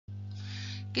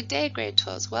Good day, grade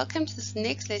 12s. Welcome to this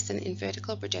next lesson in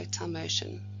vertical projectile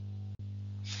motion.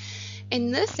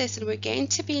 In this lesson, we're going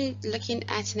to be looking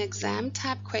at an exam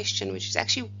type question, which is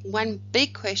actually one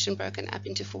big question broken up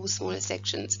into 4 smaller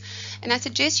sections. And I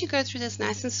suggest you go through this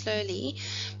nice and slowly.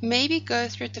 Maybe go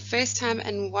through it the first time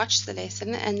and watch the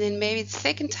lesson, and then maybe the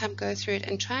second time go through it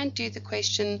and try and do the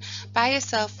question by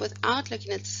yourself without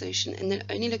looking at the solution, and then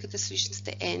only look at the solutions at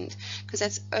the end, because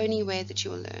that's the only way that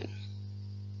you will learn.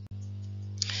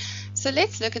 So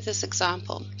let's look at this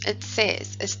example. It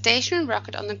says a stationary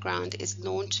rocket on the ground is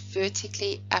launched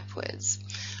vertically upwards.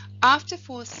 After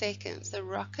 4 seconds, the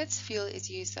rocket's fuel is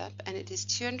used up and it is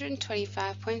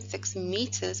 225.6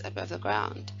 meters above the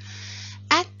ground.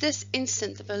 At this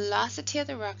instant, the velocity of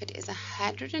the rocket is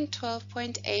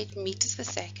 112.8 meters per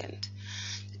second.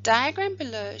 The diagram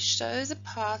below shows a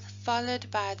path followed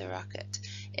by the rocket.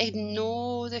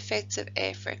 Ignore the effects of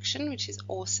air friction, which is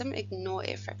awesome. Ignore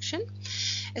air friction.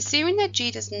 Assuming that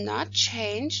G does not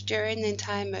change during the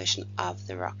entire motion of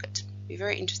the rocket. It'd be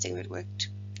very interesting if it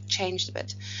changed a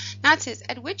bit. Now it says,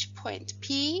 at which point,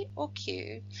 P or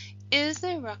Q, is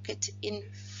the rocket in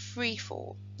free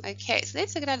fall? Okay, so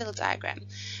let's look at our little diagram.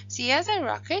 So here's our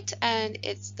rocket, and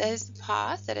there's the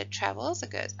path that it travels. It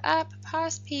goes up,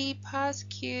 past P, past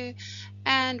Q,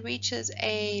 and reaches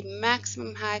a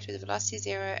maximum height with a velocity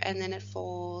 0, and then it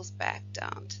falls back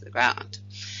down to the ground.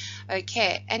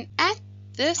 Okay, and at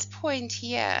this point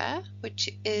here,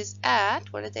 which is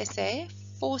at, what did they say,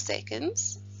 4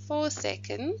 seconds,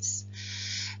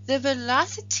 the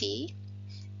velocity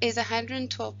is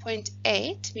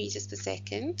 112.8 meters per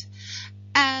second,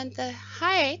 and the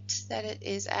height that it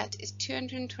is at is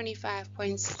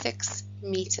 225.6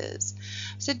 meters.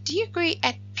 So do you agree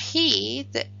at P,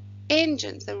 the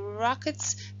engines, the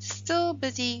rocket's still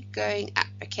busy going up?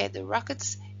 Okay, the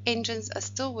rocket's engines are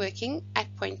still working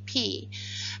at point P,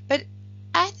 but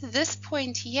at this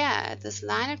point here, this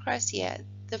line across here,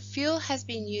 the fuel has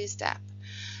been used up.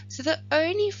 So the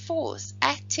only force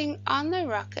acting on the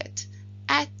rocket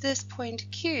at this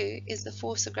point Q is the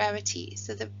force of gravity.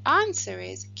 So the answer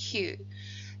is Q.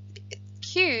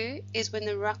 Q is when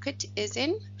the rocket is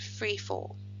in free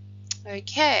fall.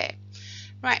 Okay,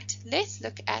 right, let's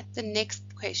look at the next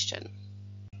question.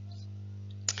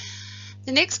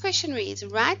 The next question reads,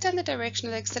 write down the direction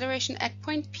of the acceleration at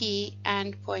point P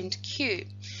and point Q.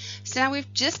 So now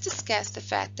we've just discussed the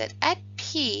fact that at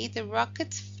P, the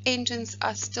rocket's engines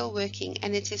are still working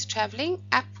and it is traveling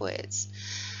upwards.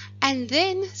 And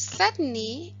then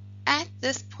suddenly at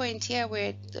this point here,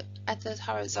 where at the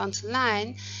horizontal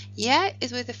line, here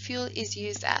is where the fuel is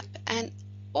used up. And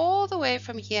all the way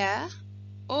from here,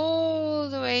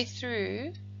 all the way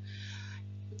through,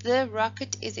 the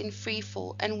rocket is in free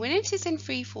fall, and when it is in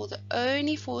free fall, the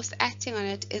only force acting on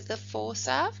it is the force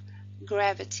of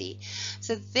gravity.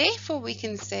 So therefore we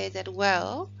can say that,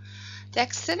 well, the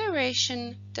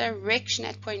acceleration direction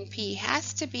at point P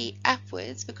has to be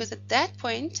upwards, because at that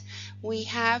point we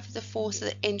have the force of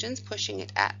the engines pushing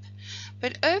it up.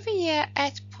 But over here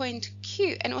at point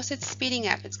Q, and also it's speeding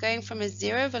up, it's going from a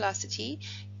 0 velocity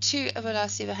to a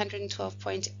velocity of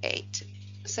 112.8.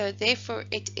 So therefore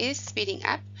it is speeding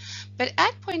up, but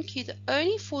at point Q the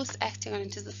only force acting on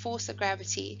it is the force of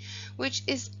gravity, which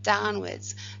is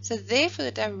downwards. So therefore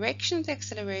the direction of the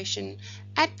acceleration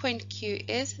at point Q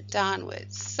is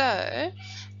downwards. So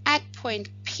at point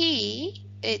P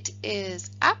it is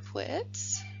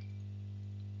upwards,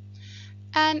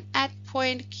 and at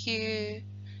point Q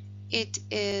it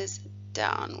is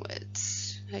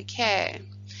downwards. Okay,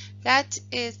 that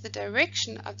is the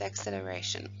direction of the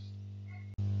acceleration.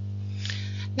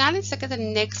 Now let's look at the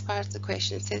next part of the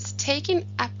question. It says taking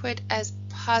upward as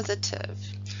positive.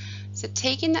 So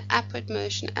taking the upward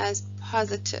motion as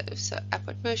positive. So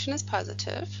upward motion is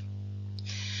positive.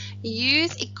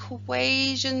 Use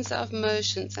equations of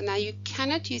motion. So now you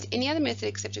cannot use any other method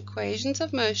except equations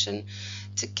of motion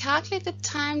to calculate the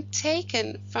time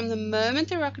taken from the moment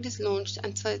the rocket is launched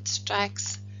until it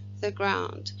strikes the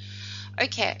ground.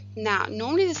 Okay, now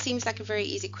normally this seems like a very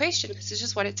easy question, because it's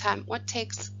just what time it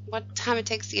takes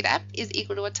to get up is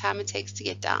equal to what time it takes to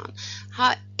get down.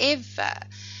 However,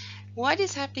 what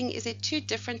is happening is there are 2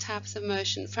 different types of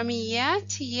motion. From here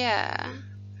to here,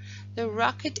 the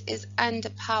rocket is under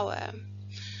power.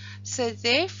 So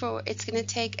therefore, it's going to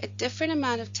take a different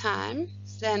amount of time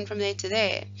than from there to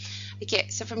there. Okay,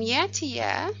 so from here to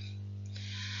here,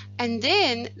 and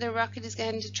then the rocket is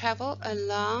going to travel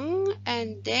along,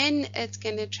 and then it's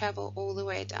going to travel all the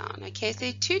way down. Okay, so there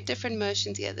are 2 different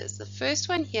motions here. There's the first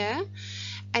one here,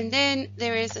 and then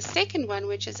there is a second one,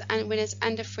 which is when it's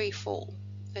under free fall.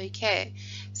 Okay,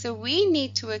 so we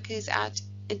need to work this out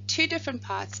in two different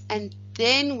parts and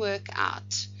then work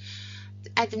out,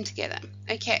 add them together.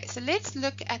 Okay, so let's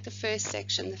look at the first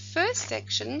section. The first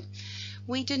section,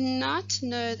 we do not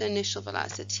know the initial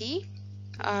velocity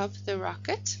of the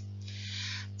rocket.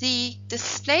 The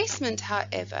displacement,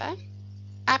 however,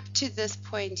 up to this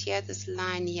point here, this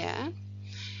line here,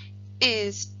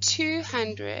 is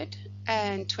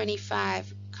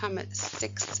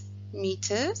 225.6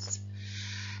 meters.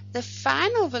 The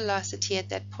final velocity at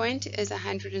that point is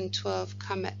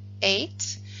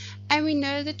 112.8, and we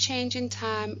know the change in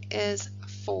time is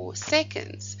 4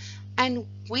 seconds, and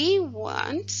we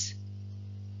want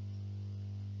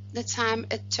the time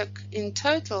it took in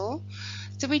total,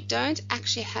 so we don't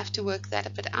actually have to work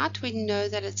that bit out. We know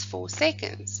that it's 4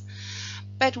 seconds.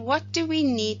 But what do we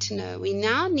need to know? We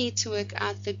now need to work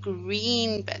out the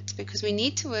green bit, because we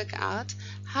need to work out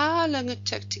how long it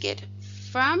took to get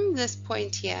from this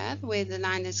point here, where the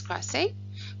line is crossing,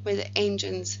 where the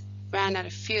engines ran out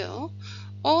of fuel,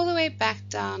 all the way back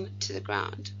down to the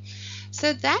ground.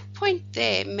 So that point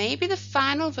there may be the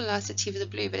final velocity of the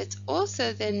blue, but it's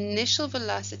also the initial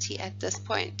velocity at this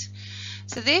point.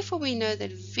 So therefore we know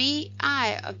that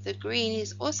VI of the green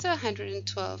is also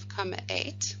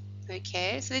 112.8.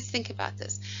 Okay, so let's think about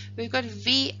this. We've got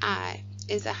VI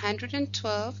is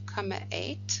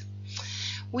 112.8.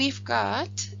 We've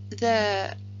got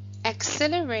the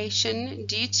acceleration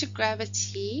due to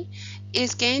gravity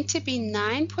is going to be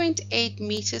 9.8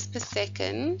 meters per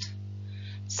second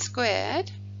squared,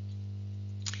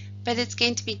 but it's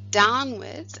going to be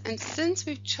downwards, and since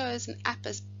we've chosen up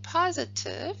as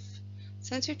positive,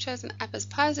 this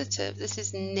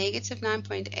is negative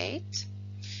 9.8.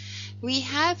 We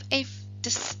have a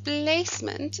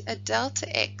displacement, a delta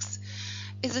x,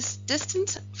 is this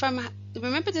distance from,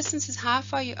 remember distance is how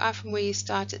far you are from where you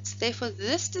started, so therefore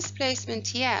this displacement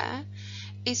here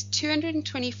is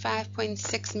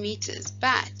 225.6 meters,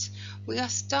 but we are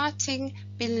starting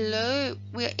below,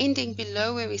 we are ending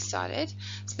below where we started,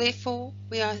 so therefore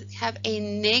we have a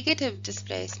negative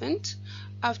displacement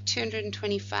of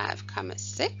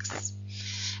 225.6,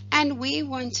 and we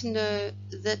want to know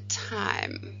the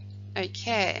time.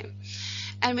 Okay,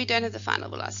 and we don't have the final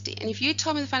velocity. And if you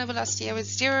told me the final velocity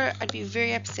was 0, I'd be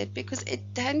very upset, because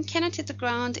it then cannot hit the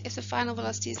ground if the final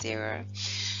velocity is 0.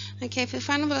 Okay, if the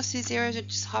final velocity is 0, it would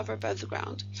just hover above the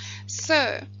ground.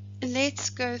 So let's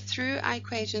go through our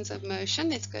equations of motion.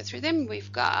 Let's go through them.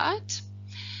 We've got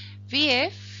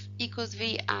VF equals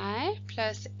VI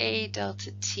plus A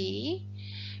delta T.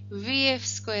 VF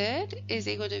squared is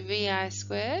equal to VI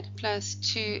squared plus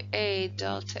 2A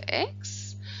delta X.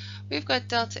 We've got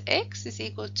delta X is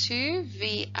equal to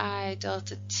VI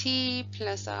delta T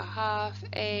plus a half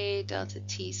A delta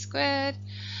T squared.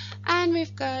 And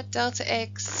we've got delta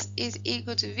X is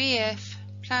equal to VF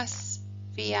plus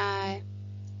VI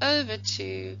over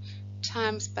 2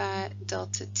 times by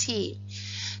delta T.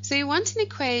 So we want an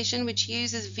equation which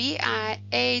uses VI,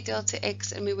 A, delta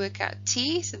X, and we work out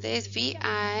T. So there's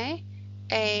VI,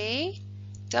 A,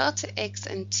 delta X,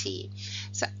 and T.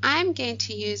 So I'm going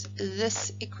to use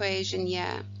this equation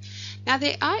here. Now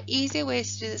there are easier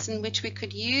ways to do this, in which we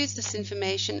could use this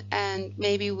information and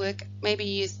maybe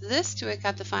use this to work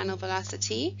out the final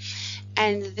velocity,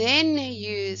 and then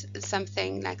use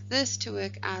something like this to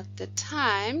work out the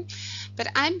time. But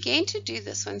I'm going to do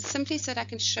this one simply so that I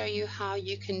can show you how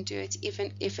you can do it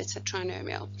even if it's a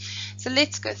trinomial. So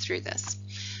let's go through this.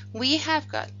 We have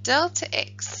got delta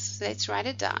X, so let's write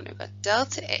it down. We've got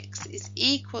delta X is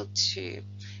equal to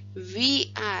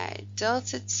VI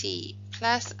delta T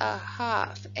plus a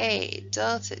half A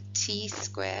delta T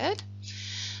squared.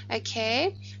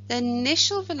 Okay, the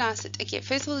initial velocity, okay,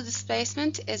 first of all the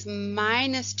displacement is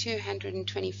minus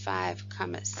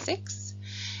 225.6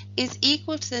 is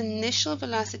equal to the initial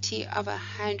velocity of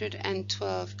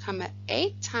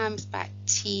 112.8 times by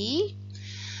T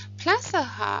plus a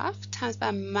half times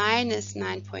by minus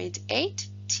 9.8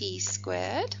 T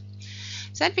squared.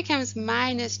 So that becomes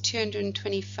minus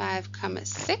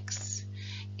 225.6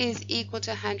 is equal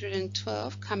to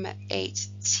 112.8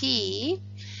 T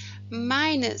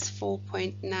minus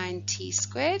 4.9 T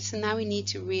squared. So now we need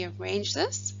to rearrange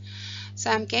this. So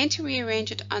I'm going to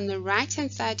rearrange it on the right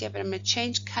hand side here, but I'm going to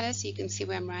change color so you can see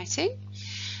where I'm writing.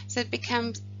 So it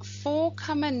becomes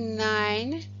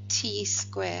 4.9 T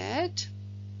squared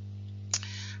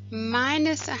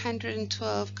minus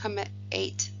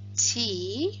 112.8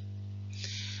 T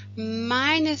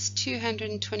minus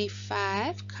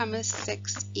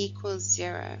 225.6 equals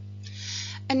 0.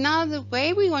 And now the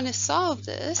way we want to solve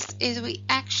this is we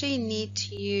actually need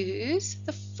to use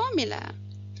the formula.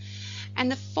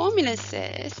 And the formula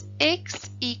says x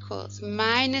equals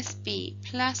minus b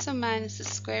plus or minus the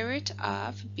square root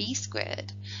of b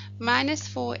squared minus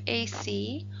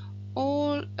 4ac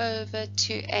all over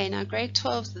 2a. Now grade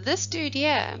 12, this dude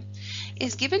here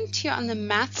is given to you on the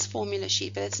maths formula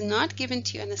sheet, but it's not given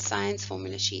to you on the science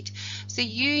formula sheet. So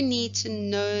you need to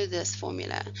know this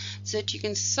formula so that you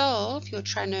can solve your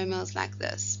trinomials like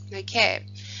this. Okay,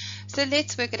 so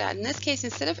let's work it out. In this case,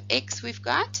 instead of x, we've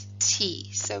got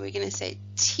t. So we're going to say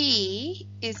t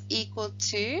is equal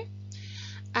to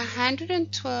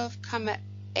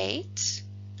 112,8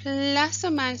 plus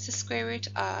or minus the square root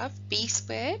of b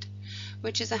squared,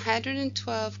 which is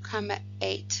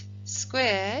 112,8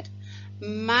 squared,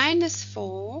 minus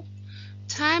 4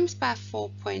 times by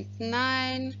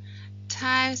 4.9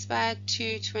 times by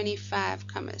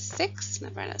 225,6,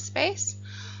 never run a space,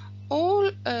 all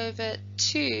over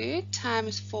 2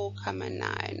 times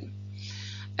 4,9.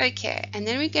 Okay, and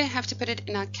then we're going to have to put it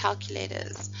in our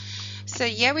calculators. So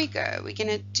here we go. We're going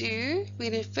to do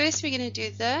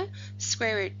the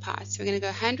square root part. So we're going to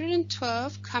go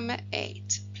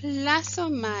 112,8 plus or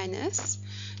minus,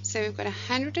 so we've got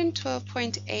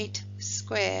 112.8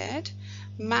 squared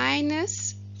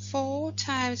minus 4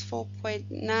 times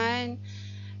 4.9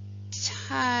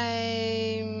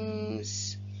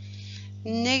 times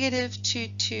negative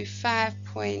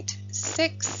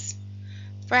 225.6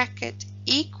 bracket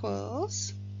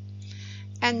equals,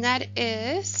 and that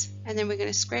is, and then we're going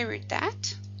to square root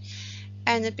that,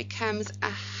 and it becomes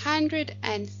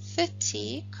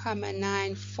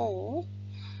 130,94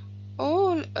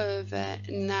 all over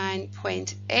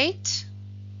 9.8.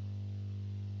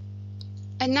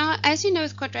 And now, as you know,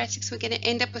 with quadratics, we're going to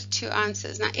end up with two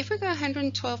answers. Now, if we go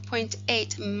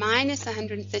 112.8 minus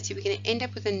 130, we're going to end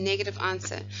up with a negative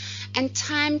answer. And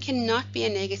time cannot be a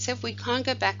negative. We can't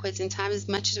go backwards in time as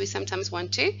much as we sometimes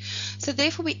want to. So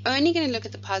therefore, we're only going to look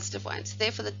at the positive one. So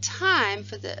therefore, the time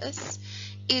for this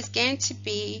is going to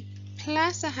be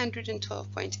plus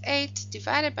 112.8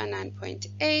 divided by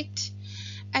 9.8.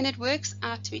 And it works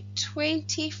out to be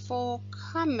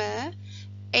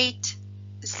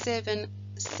 24,87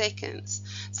 seconds.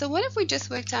 So what have we just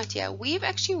worked out here? We've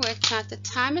actually worked out the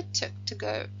time it took to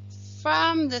go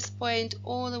from this point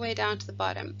all the way down to the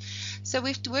bottom. So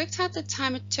we've worked out the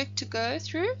time it took to go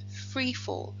through free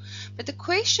fall. But the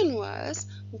question was,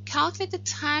 calculate the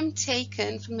time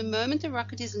taken from the moment the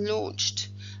rocket is launched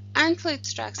until it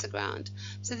strikes the ground.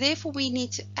 So therefore we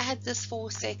need to add this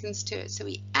 4 seconds to it. So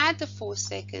we add the 4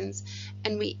 seconds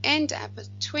and we end up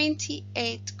with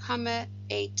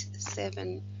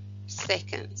 28,87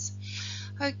 seconds.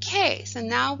 Okay, so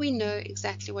now we know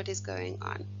exactly what is going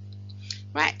on.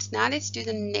 Right, now let's do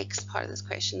the next part of this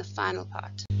question, the final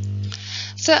part.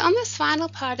 So on this final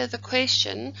part of the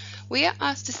question, we are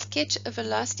asked to sketch a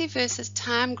velocity versus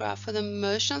time graph for the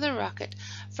motion of the rocket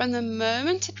from the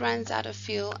moment it runs out of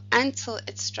fuel until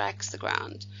it strikes the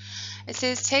ground. It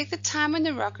says take the time when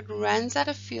the rocket runs out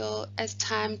of fuel as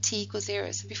time t equals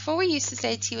 0. So before we used to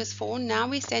say t was 4, now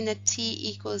we're saying that t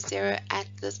equals 0 at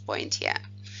this point here.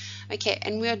 Okay,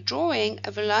 and we are drawing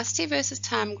a velocity versus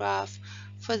time graph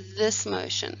for this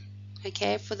motion.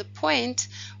 Okay, for the point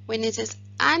when it is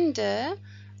under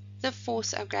the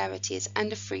force of gravity, is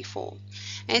under free fall.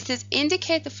 And it says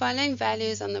indicate the following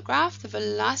values on the graph: the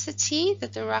velocity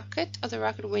that the rocket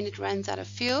when it runs out of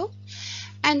fuel,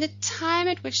 and the time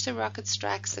at which the rocket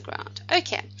strikes the ground.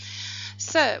 Okay,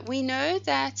 so we know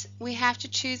that we have to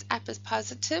choose up as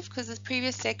positive because this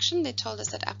previous section they told us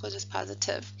that up was just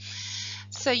positive.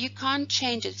 So you can't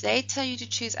change it. If they tell you to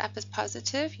choose up as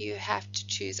positive, you have to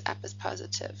choose up as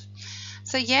positive.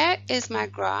 So here is my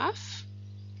graph.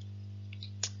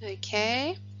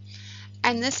 Okay,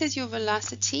 and this is your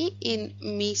velocity in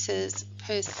meters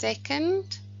per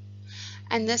second,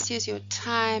 and this is your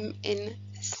time in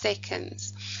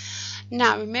seconds.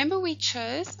 Now remember we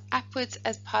chose upwards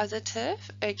as positive.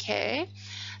 Okay,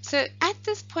 so at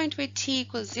this point where t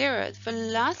equals 0, the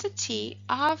velocity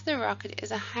of the rocket is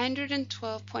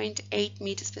 112.8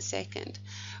 meters per second,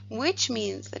 which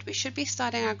means that we should be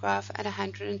starting our graph at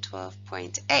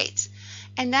 112.8.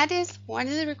 And that is one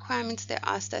of the requirements they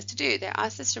asked us to do. They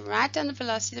asked us to write down the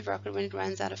velocity of the rocket when it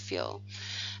runs out of fuel.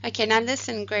 Okay, now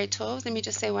listen, grade 12, let me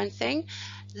just say one thing.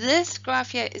 This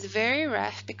graph here is very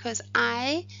rough because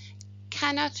I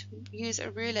cannot use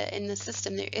a ruler in the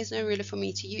system. There is no ruler for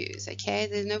me to use. Okay,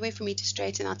 there's no way for me to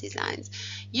straighten out these lines.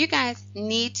 You guys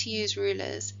need to use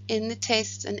rulers in the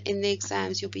tests and in the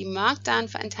exams. You'll be marked down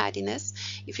for untidiness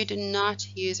if you do not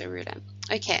use a ruler.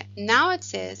 Okay, now it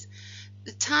says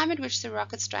the time at which the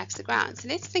rocket strikes the ground. So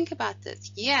let's think about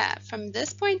this. Yeah, from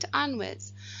this point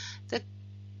onwards, the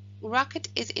rocket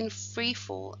is in free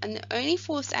fall, and the only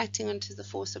force acting onto the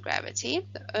force of gravity,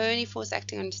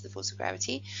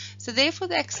 so therefore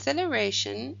the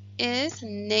acceleration is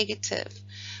negative,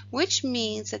 which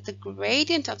means that the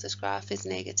gradient of this graph is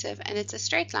negative, and it's a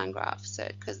straight line graph, so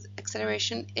because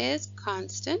acceleration is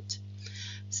constant.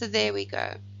 So there we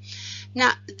go.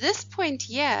 Now this point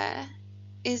here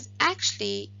is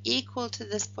actually equal to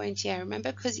this point here,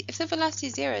 remember, because if the velocity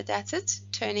is 0, that's its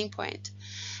turning point.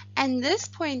 And this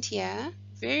point here,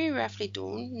 very roughly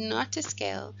drawn, not to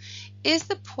scale, is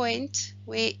the point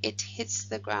where it hits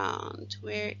the ground,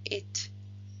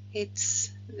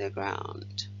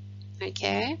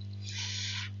 okay?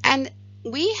 And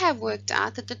we have worked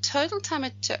out that the total time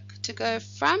it took to go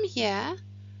from here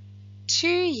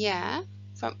to here,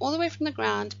 from all the way from the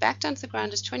ground back down to the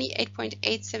ground, is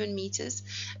 28.87 meters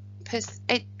per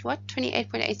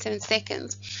 28.87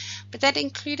 seconds, but that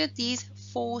included these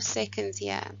 4 seconds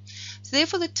here. So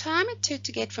therefore the time it took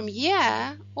to get from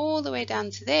here all the way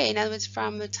down to there, in other words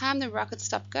from the time the rocket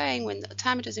stopped going, when the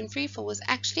time it was in free fall, was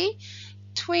actually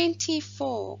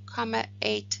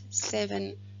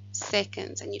 24.87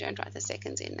 seconds, and you don't write the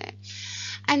seconds in there.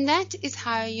 And that is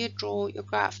how you draw your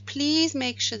graph. Please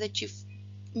make sure that you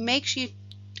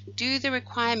do the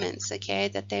requirements, okay,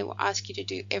 that they will ask you to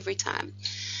do every time.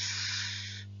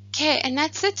 Okay, and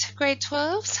that's it, grade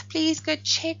 12s. Please go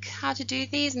check how to do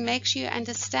these, make sure you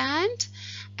understand,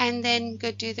 and then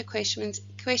go do the questions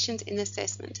in the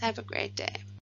assessment. Have a great day.